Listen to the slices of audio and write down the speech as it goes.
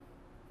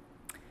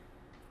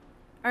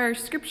Our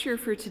scripture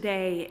for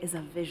today is a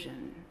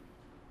vision.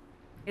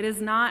 It is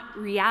not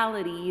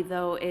reality,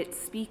 though it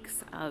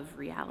speaks of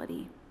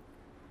reality.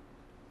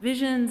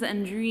 Visions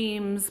and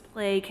dreams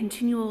play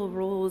continual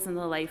roles in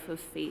the life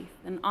of faith,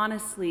 and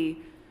honestly,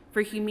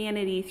 for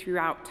humanity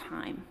throughout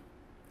time.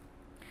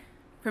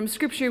 From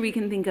scripture, we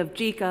can think of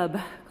Jacob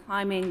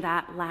climbing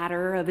that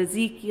ladder, of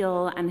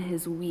Ezekiel and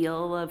his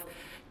wheel, of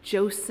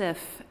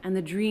Joseph and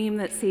the dream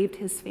that saved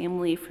his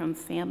family from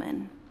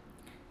famine.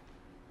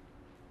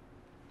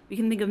 We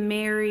can think of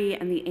Mary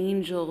and the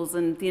angels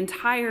and the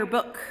entire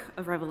book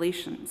of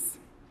Revelations.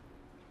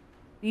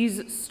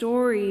 These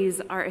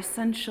stories are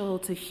essential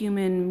to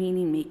human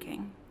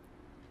meaning-making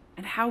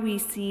and how we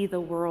see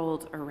the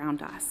world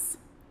around us,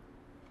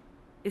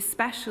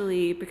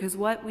 especially because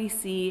what we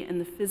see in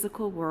the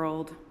physical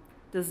world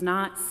does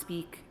not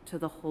speak to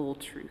the whole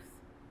truth.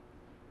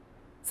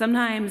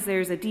 Sometimes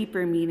there's a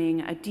deeper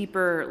meaning, a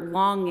deeper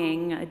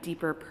longing, a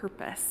deeper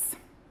purpose.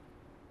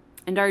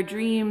 And our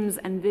dreams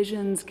and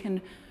visions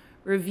can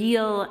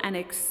reveal and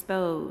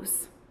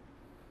expose.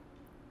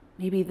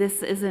 Maybe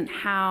this isn't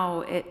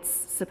how it's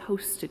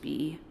supposed to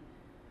be.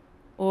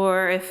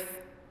 Or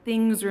if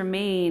things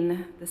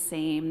remain the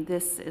same,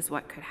 this is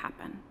what could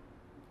happen.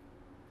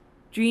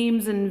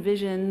 Dreams and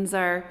visions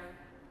are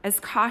as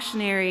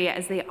cautionary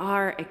as they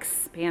are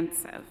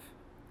expansive.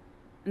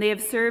 And they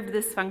have served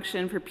this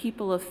function for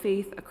people of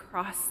faith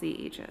across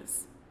the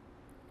ages.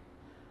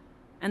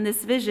 And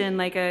this vision,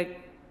 like a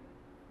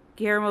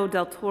Guillermo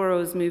del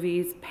Toro's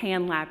movies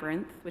Pan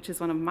Labyrinth, which is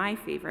one of my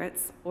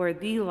favorites, or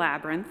The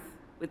Labyrinth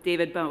with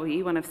David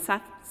Bowie, one of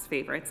Seth's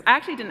favorites. I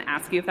actually didn't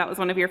ask you if that was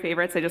one of your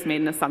favorites. I just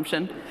made an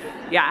assumption.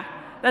 Yeah,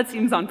 that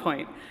seems on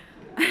point.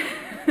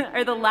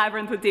 Or The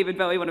Labyrinth with David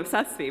Bowie, one of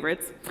Seth's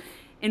favorites,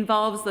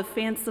 involves the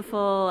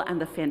fanciful and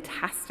the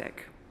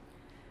fantastic.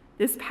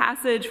 This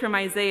passage from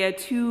Isaiah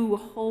 2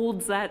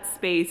 holds that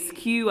space.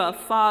 Cue a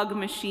fog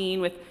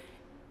machine with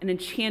an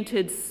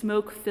enchanted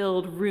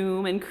smoke-filled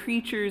room and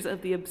creatures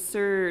of the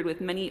absurd with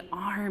many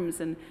arms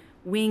and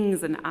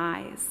wings and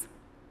eyes.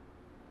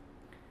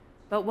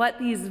 But what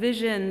these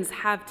visions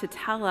have to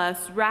tell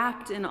us,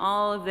 wrapped in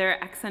all of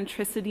their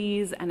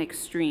eccentricities and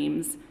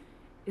extremes,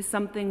 is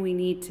something we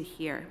need to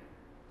hear.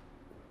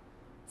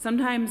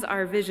 Sometimes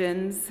our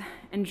visions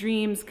and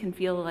dreams can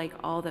feel like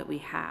all that we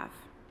have.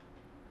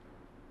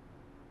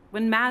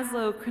 When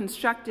Maslow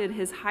constructed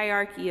his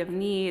hierarchy of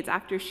needs,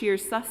 after sheer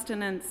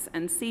sustenance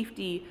and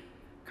safety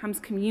comes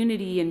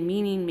community and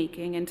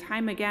meaning-making, and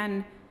time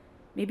again,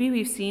 maybe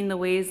we've seen the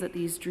ways that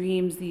these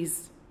dreams,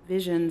 these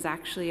visions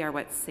actually are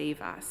what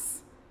save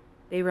us.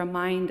 They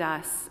remind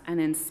us and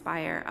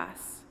inspire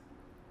us,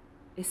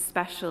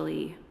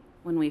 especially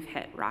when we've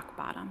hit rock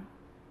bottom.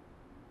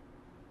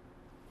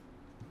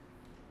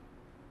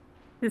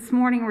 This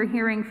morning we're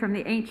hearing from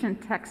the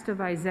ancient text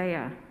of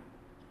Isaiah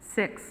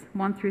 6,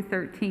 1 through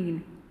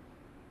 13.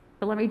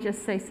 But let me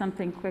just say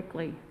something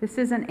quickly. This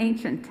is an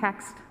ancient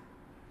text,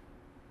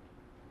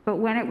 but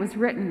when it was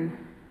written,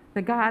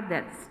 the God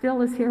that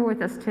still is here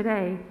with us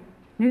today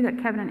knew that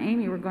Kevin and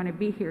Amy were going to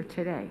be here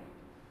today.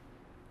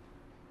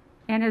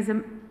 And as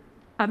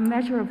a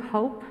measure of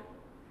hope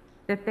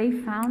that they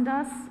found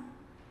us,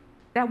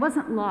 that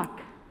wasn't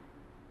luck.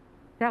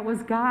 That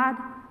was God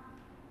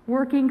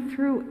working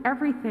through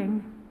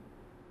everything.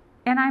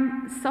 And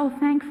I'm so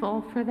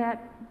thankful for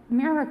that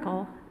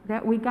miracle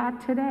that we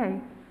got today.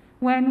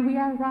 When we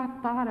are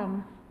rock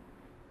bottom,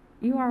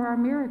 you are our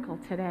miracle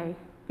today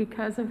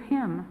because of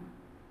him.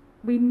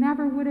 We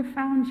never would have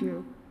found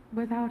you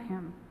without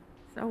him.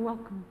 So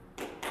welcome.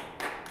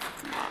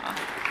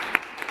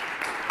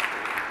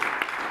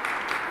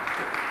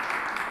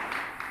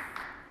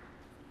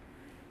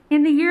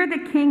 In the year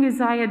that King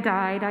Uzziah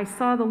died, I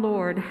saw the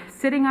Lord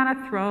sitting on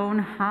a throne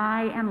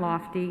high and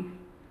lofty,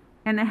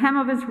 and the hem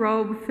of his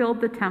robe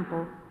filled the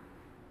temple.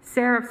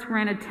 Seraphs were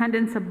in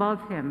attendance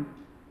above him.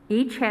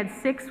 Each had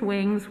 6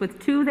 wings. With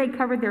 2 they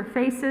covered their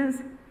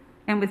faces,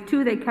 and with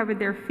 2 they covered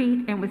their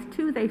feet, and with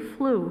 2 they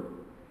flew.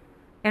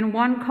 And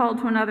one called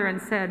to another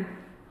and said,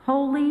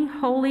 "Holy,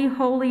 holy,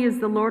 holy is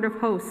the Lord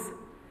of hosts.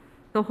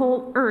 The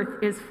whole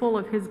earth is full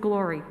of his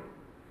glory."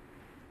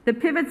 The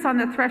pivots on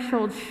the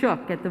threshold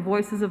shook at the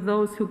voices of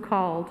those who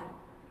called,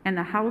 and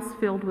the house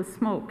filled with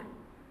smoke.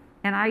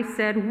 And I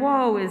said,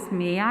 "Woe is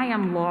me, I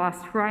am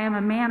lost, for I am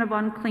a man of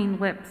unclean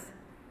lips.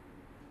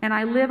 And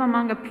I live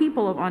among a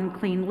people of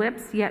unclean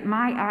lips, yet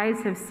my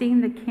eyes have seen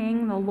the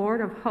King, the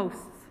Lord of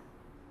hosts."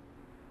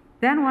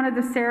 Then one of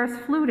the seraphs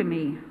flew to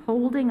me,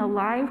 holding a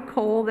live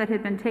coal that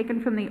had been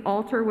taken from the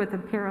altar with a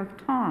pair of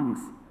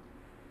tongs.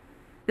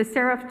 The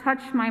seraph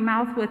touched my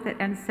mouth with it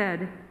and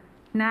said,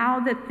 "Now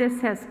that this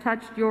has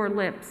touched your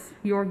lips,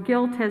 your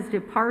guilt has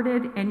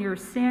departed and your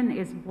sin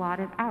is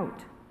blotted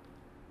out."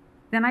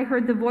 Then I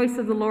heard the voice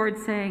of the Lord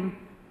saying,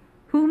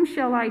 "Whom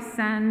shall I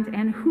send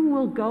and who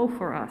will go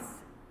for us?"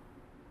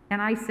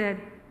 And I said,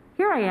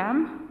 "Here I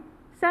am,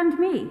 send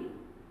me."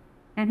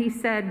 And he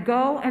said,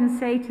 "Go and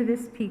say to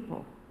this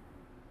people,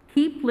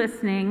 keep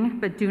listening,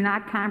 but do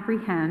not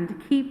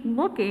comprehend. Keep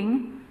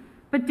looking,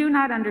 but do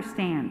not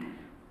understand.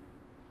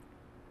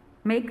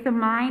 Make the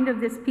mind of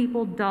this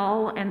people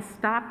dull and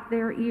stop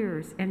their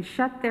ears and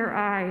shut their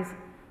eyes,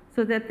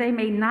 so that they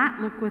may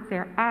not look with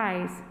their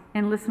eyes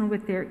and listen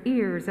with their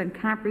ears and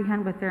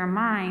comprehend with their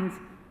minds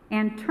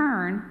and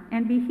turn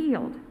and be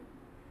healed.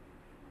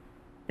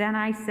 Then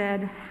I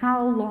said,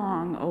 "How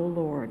long, O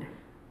Lord?"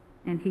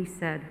 And he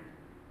said,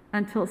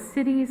 "Until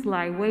cities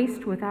lie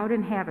waste without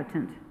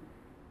inhabitant,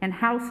 and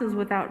houses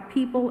without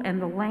people,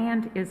 and the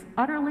land is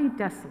utterly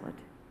desolate.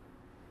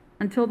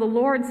 Until the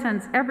Lord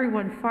sends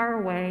everyone far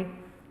away,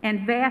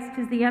 and vast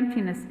is the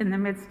emptiness in the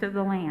midst of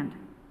the land.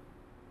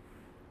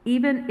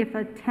 Even if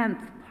a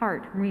 10th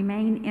part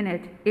remain in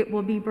it, it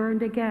will be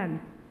burned again,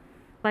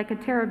 like a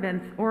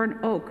terebinth or an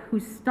oak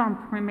whose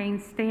stump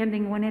remains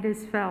standing when it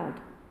is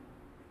felled.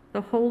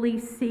 The holy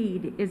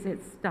seed is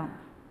its stump."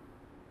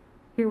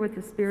 Hear what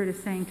the Spirit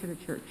is saying to the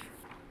church.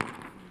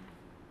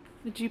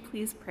 Would you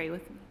please pray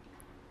with me?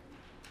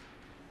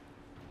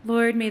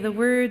 Lord, may the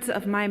words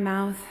of my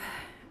mouth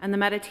and the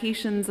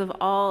meditations of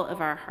all of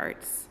our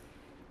hearts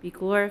be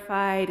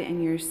glorified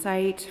in your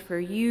sight, for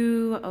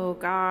you, O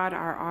God,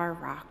 are our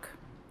rock,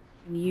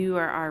 and you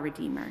are our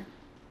Redeemer.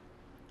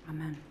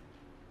 Amen.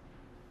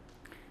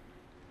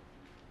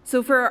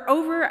 So for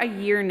over a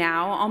year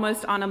now,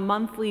 almost on a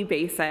monthly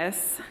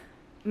basis,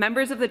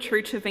 members of the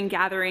church have been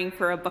gathering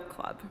for a book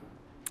club.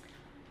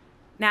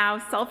 Now,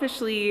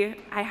 selfishly,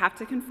 I have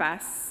to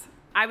confess,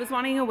 I was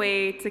wanting a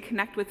way to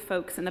connect with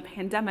folks in the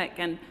pandemic,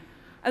 and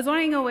I was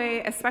wanting a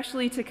way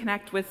especially to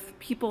connect with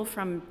people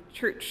from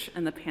church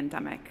in the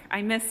pandemic.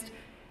 I missed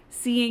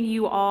seeing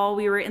you all.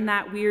 We were in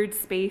that weird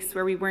space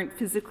where we weren't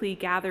physically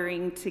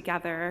gathering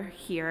together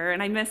here,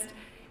 and I missed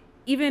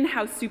even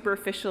how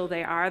superficial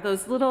they are,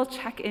 those little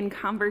check-in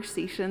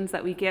conversations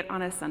that we get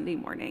on a Sunday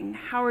morning.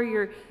 How are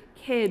your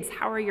kids?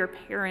 How are your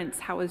parents?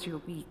 How was your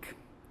week?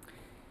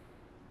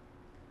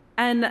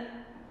 And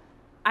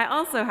I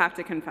also have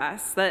to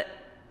confess that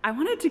I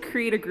wanted to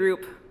create a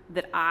group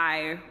that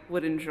I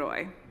would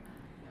enjoy.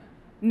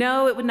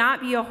 No, it would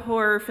not be a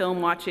horror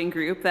film watching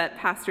group that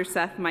Pastor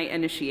Seth might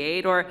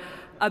initiate, or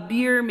a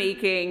beer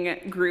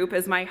making group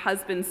as my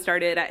husband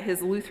started at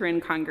his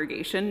Lutheran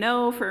congregation.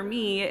 No, for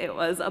me, it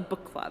was a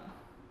book club.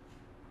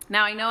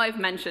 Now, I know I've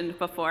mentioned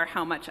before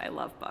how much I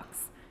love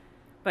books,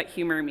 but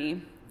humor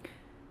me.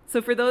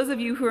 So for those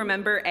of you who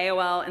remember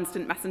AOL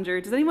Instant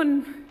Messenger, does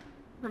anyone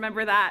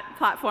remember that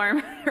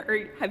platform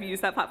or have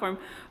used that platform?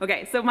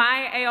 Okay, so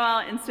my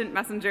AOL Instant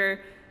Messenger,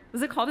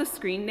 was it called a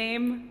screen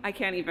name? I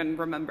can't even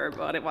remember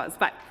what it was,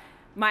 but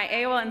my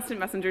AOL Instant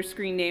Messenger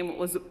screen name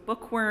was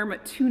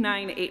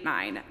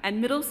Bookworm2989,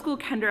 and middle school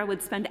Kendra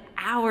would spend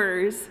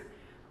hours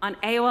on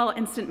AOL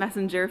Instant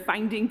Messenger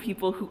finding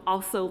people who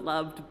also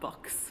loved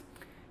books.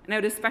 And I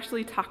would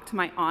especially talk to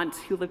my aunt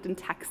who lived in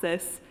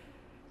Texas,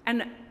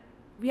 and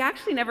we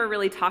actually never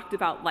really talked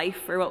about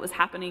life or what was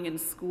happening in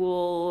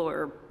school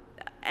or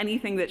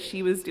anything that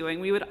she was doing.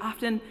 We would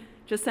often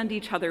just send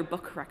each other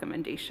book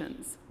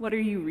recommendations. What are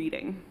you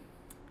reading?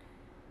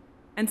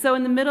 And so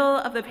in the middle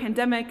of the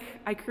pandemic,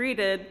 I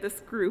created this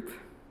group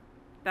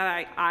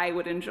that I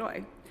would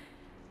enjoy.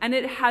 And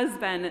it has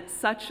been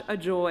such a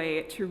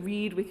joy to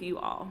read with you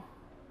all.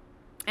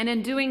 And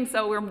in doing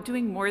so, we're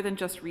doing more than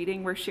just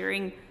reading, we're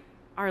sharing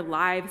our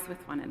lives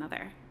with one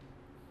another.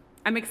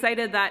 I'm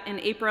excited that in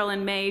April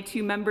and May,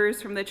 2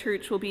 members from the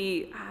church will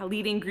be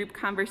leading group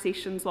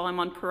conversations while I'm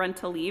on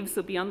parental leave,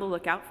 so be on the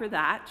lookout for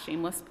that,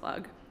 shameless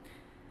plug.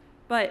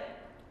 But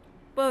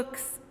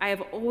books, I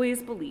have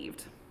always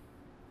believed,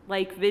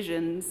 like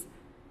visions,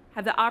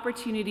 have the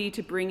opportunity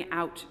to bring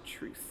out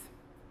truth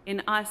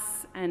in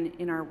us and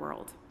in our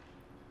world.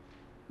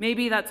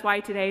 Maybe that's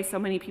why today so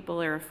many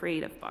people are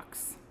afraid of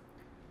books.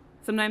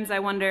 Sometimes I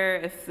wonder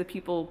if the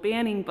people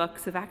banning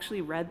books have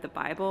actually read the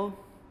Bible,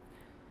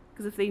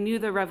 because if they knew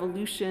the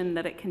revolution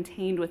that it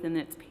contained within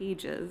its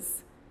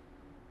pages,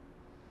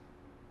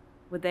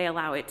 would they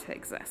allow it to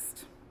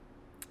exist?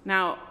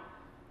 Now,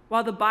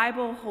 while the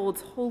Bible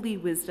holds holy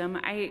wisdom,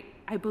 I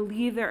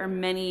believe there are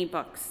many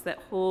books that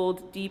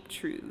hold deep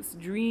truths,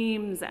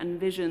 dreams, and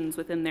visions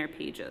within their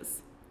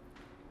pages.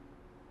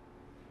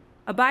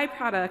 A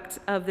byproduct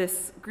of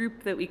this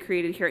group that we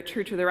created here at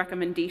church are the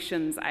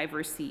recommendations I've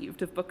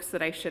received of books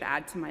that I should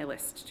add to my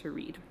list to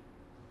read.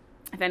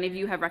 If any of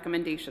you have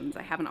recommendations,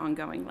 I have an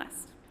ongoing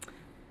list.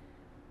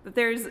 But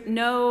there's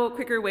no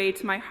quicker way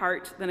to my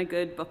heart than a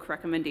good book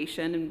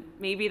recommendation, and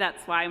maybe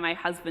that's why my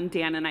husband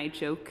Dan and I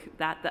joke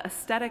that the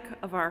aesthetic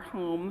of our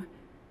home,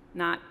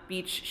 not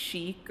beach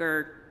chic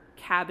or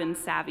cabin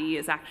savvy,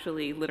 is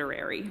actually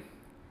literary.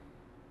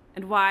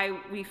 And why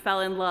we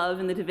fell in love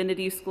in the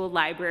Divinity School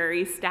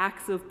library,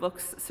 stacks of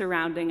books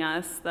surrounding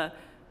us, the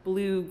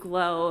blue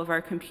glow of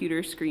our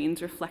computer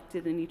screens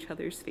reflected in each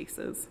other's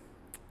faces.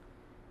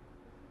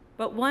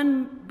 But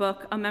one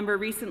book a member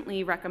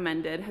recently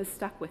recommended has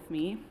stuck with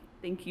me.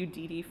 Thank you,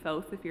 Dee Dee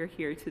Foth, if you're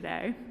here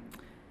today.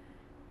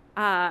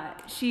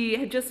 She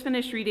had just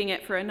finished reading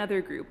it for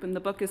another group, and the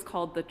book is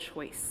called The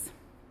Choice.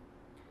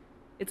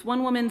 It's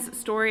one woman's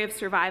story of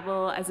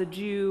survival as a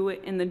Jew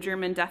in the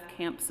German death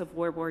camps of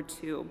World War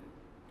II.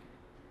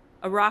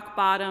 a rock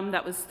bottom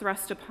that was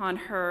thrust upon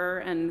her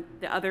and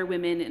the other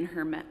women in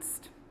her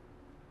midst.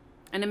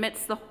 And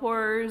amidst the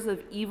horrors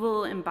of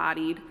evil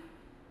embodied,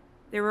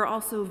 there were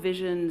also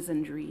visions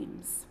and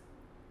dreams.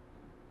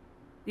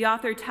 The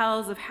author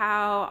tells of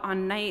how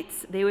on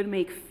nights they would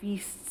make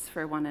feasts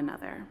for one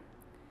another.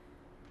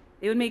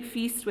 They would make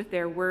feasts with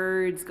their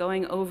words,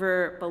 going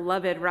over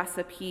beloved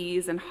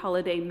recipes and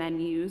holiday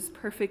menus,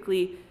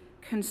 perfectly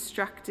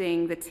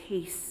constructing the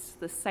tastes,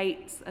 the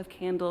sights of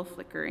candle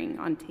flickering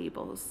on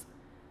tables,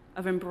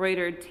 of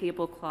embroidered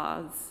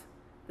tablecloths,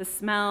 the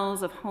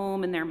smells of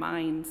home in their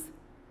minds.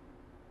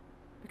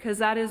 Because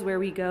that is where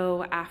we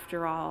go,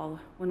 after all,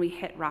 when we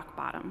hit rock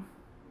bottom.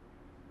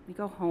 We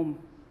go home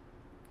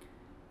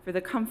for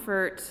the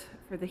comfort,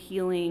 for the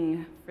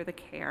healing, for the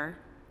care.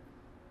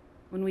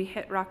 When we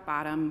hit rock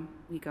bottom,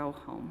 we go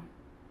home.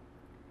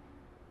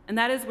 And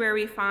that is where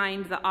we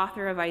find the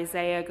author of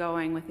Isaiah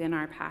going within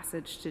our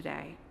passage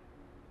today.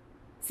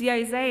 See,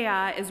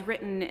 Isaiah is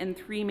written in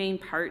three main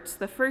parts.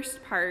 The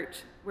first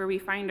part, where we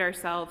find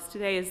ourselves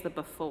today, is the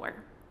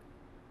before.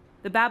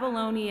 The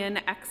Babylonian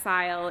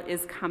exile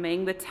is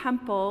coming. The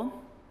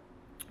temple,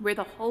 where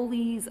the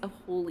holies of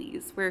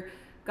holies, where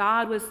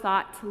God was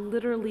thought to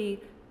literally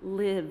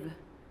live,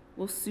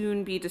 will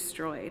soon be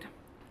destroyed.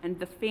 And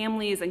the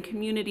families and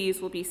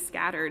communities will be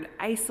scattered,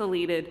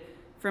 isolated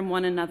from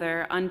one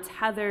another,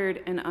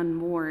 untethered and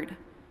unmoored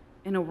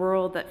in a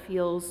world that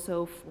feels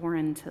so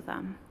foreign to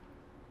them,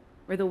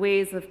 where the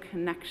ways of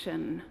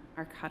connection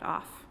are cut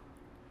off.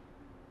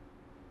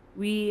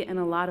 We, in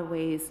a lot of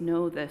ways,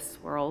 know this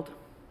world.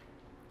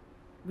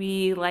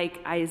 We, like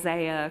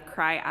Isaiah,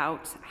 cry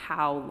out,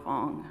 "How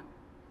long?"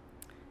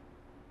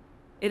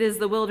 It is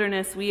the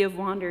wilderness we have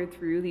wandered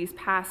through these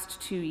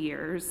past 2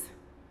 years.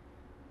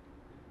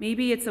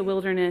 Maybe it's a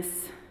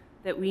wilderness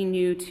that we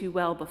knew too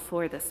well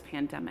before this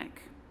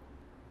pandemic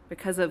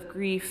because of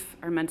grief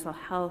or mental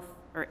health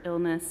or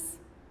illness.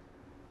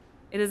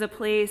 It is a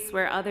place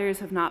where others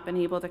have not been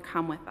able to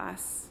come with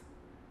us,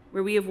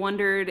 where we have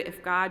wondered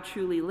if God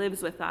truly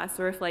lives with us,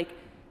 or if, like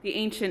the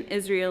ancient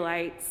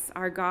Israelites,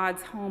 our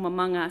God's home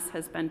among us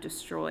has been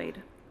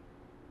destroyed.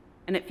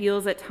 And it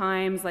feels at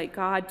times like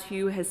God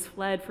too has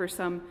fled for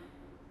some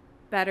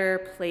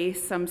better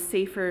place, some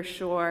safer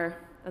shore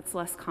that's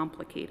less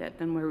complicated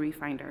than where we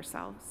find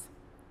ourselves.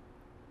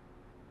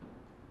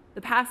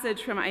 The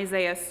passage from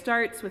Isaiah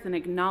starts with an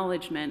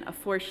acknowledgement, a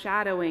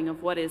foreshadowing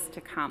of what is to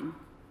come.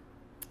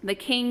 The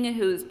king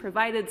who's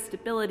provided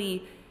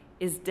stability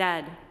is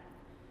dead,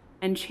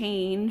 and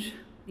change,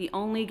 the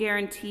only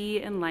guarantee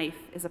in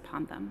life, is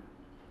upon them.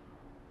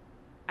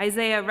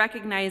 Isaiah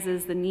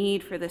recognizes the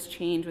need for this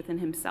change within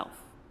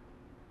himself.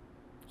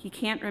 He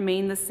can't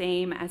remain the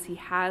same as he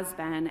has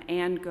been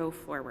and go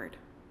forward.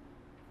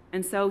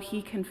 And so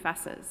he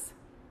confesses,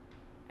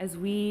 as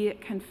we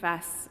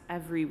confess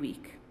every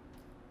week,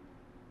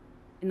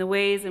 in the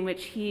ways in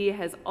which he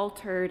has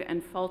altered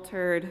and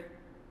faltered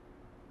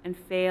and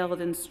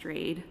failed and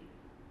strayed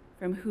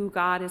from who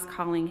God is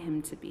calling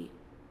him to be.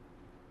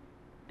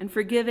 And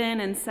forgiven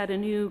and set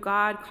anew,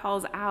 God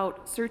calls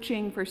out,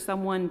 searching for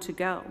someone to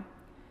go,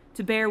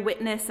 to bear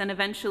witness and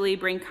eventually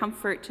bring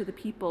comfort to the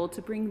people,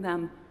 to bring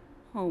them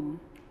home.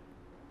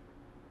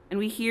 And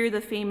we hear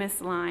the famous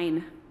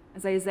line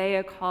as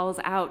Isaiah calls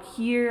out,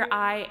 "Here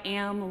I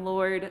am,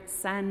 Lord,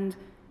 send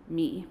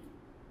me."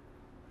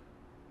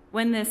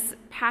 When this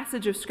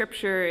passage of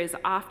Scripture is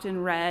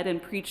often read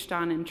and preached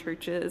on in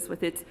churches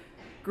with its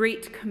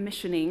great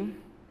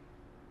commissioning,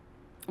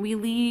 we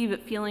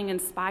leave feeling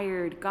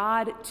inspired.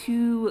 God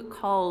too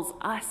calls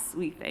us,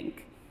 we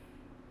think.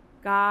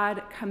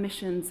 God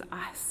commissions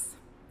us.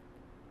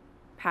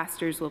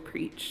 Pastors will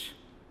preach.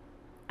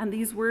 And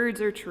these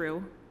words are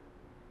true.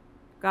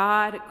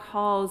 God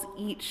calls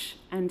each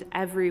and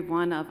every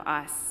one of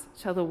us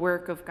to the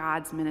work of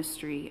God's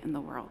ministry in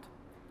the world.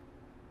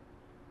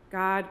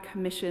 God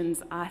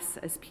commissions us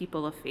as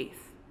people of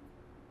faith.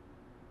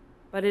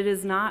 But it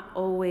is not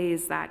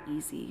always that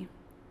easy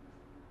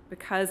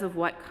because of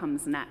what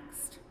comes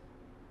next.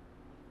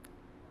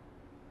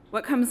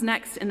 What comes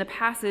next in the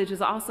passage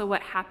is also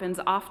what happens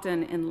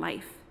often in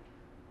life.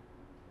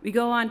 We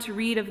go on to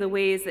read of the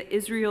ways that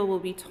Israel will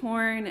be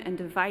torn and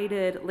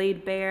divided,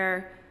 laid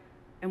bare,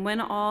 and when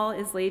all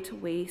is laid to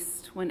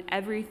waste, when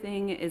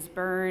everything is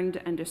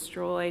burned and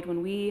destroyed,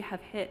 when we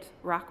have hit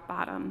rock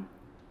bottom,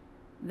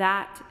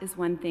 that is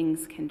when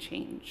things can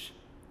change.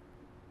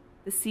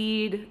 The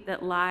seed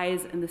that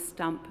lies in the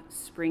stump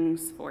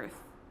springs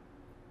forth.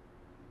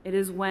 It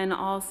is when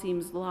all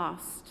seems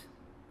lost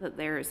that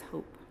there is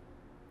hope.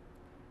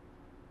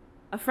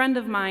 A friend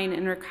of mine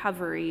in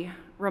recovery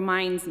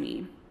reminds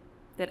me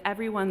that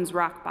everyone's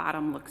rock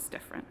bottom looks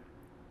different.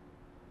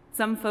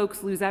 Some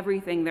folks lose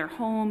everything, their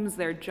homes,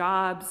 their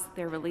jobs,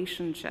 their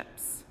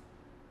relationships.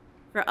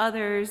 For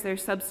others, their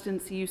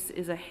substance use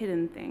is a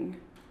hidden thing,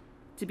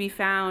 to be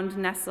found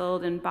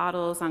nestled in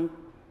bottles on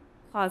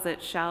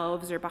closet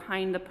shelves or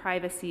behind the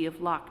privacy of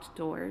locked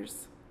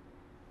doors.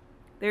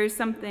 There is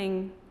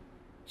something,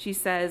 she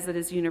says, that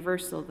is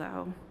universal,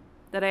 though,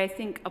 that I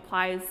think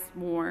applies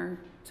more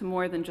to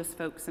more than just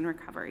folks in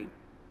recovery.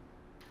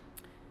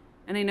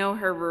 And I know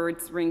her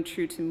words ring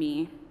true to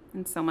me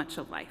in so much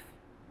of life.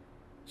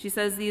 She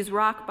says these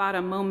rock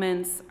bottom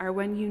moments are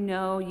when you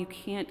know you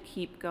can't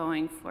keep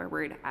going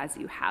forward as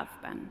you have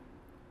been.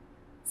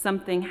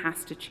 Something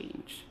has to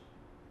change.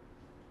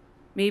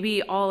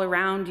 Maybe all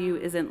around you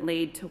isn't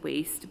laid to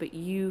waste, but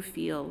you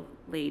feel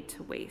laid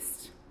to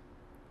waste.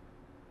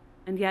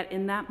 And yet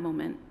in that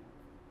moment,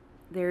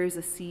 there is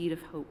a seed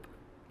of hope.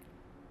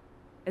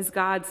 As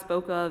God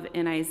spoke of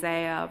in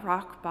Isaiah,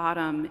 rock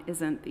bottom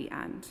isn't the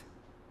end.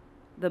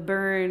 The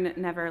burn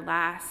never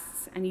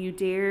lasts, and you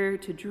dare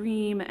to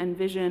dream and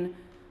vision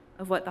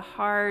of what the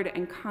hard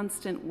and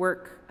constant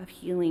work of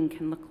healing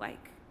can look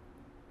like.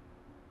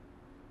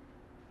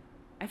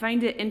 I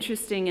find it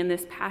interesting in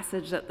this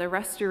passage that the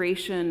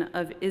restoration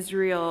of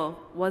Israel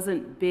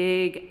wasn't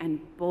big and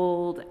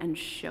bold and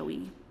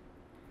showy.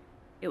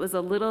 It was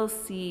a little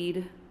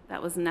seed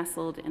that was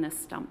nestled in a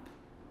stump.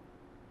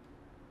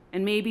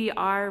 And maybe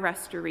our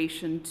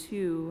restoration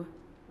too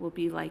will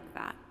be like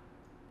that.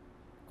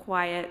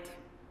 Quiet,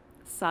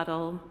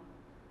 subtle,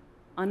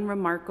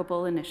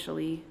 unremarkable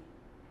initially,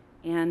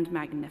 and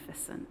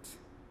magnificent.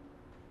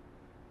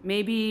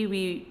 Maybe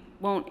we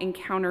won't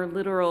encounter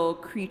literal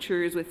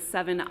creatures with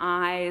 7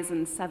 eyes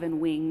and 7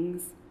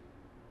 wings,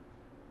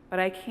 but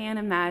I can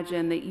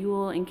imagine that you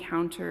will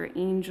encounter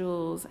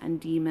angels and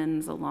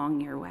demons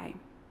along your way.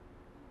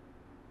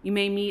 You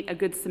may meet a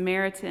good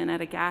Samaritan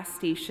at a gas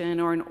station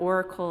or an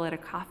oracle at a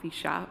coffee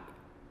shop.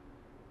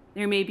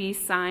 There may be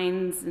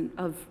signs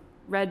of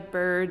red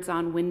birds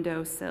on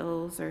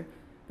windowsills or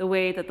the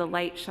way that the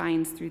light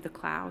shines through the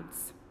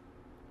clouds.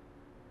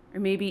 Or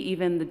maybe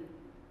even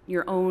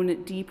your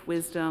own deep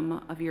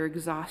wisdom of your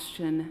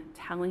exhaustion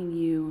telling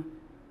you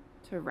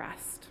to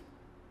rest.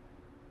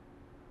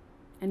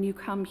 And you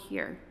come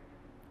here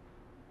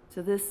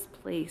to this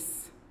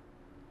place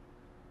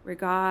where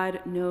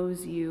God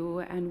knows you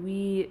and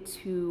we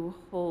too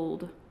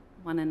hold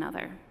one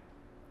another.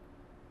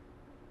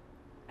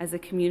 As a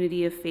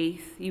community of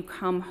faith, you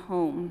come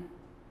home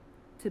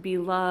to be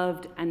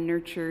loved and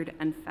nurtured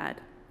and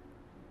fed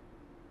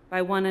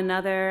by one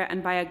another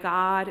and by a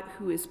God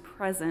who is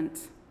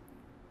present,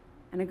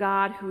 and a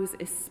God who is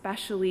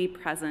especially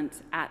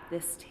present at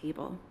this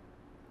table,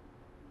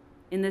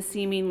 in the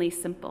seemingly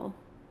simple,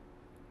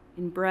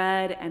 in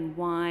bread and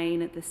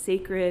wine, the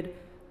sacred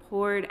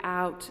poured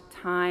out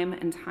time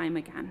and time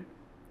again.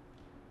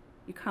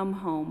 You come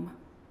home,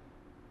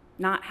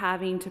 not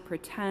having to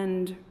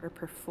pretend or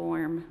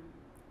perform,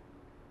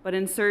 but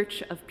in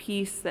search of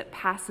peace that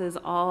passes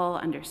all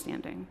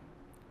understanding.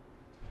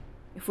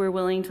 If we're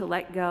willing to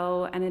let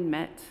go and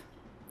admit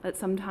that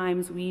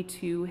sometimes we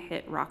too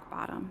hit rock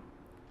bottom,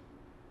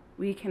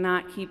 we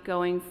cannot keep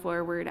going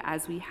forward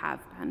as we have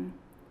been,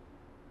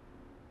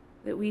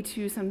 that we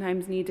too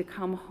sometimes need to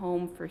come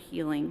home for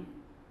healing,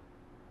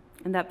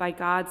 and that by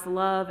God's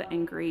love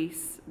and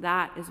grace,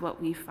 that is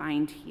what we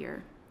find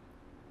here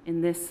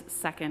in this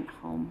second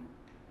home.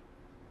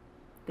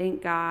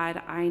 Thank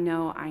God, I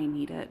know I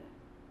need it,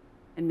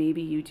 and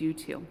maybe you do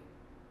too.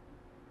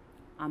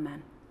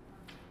 Amen.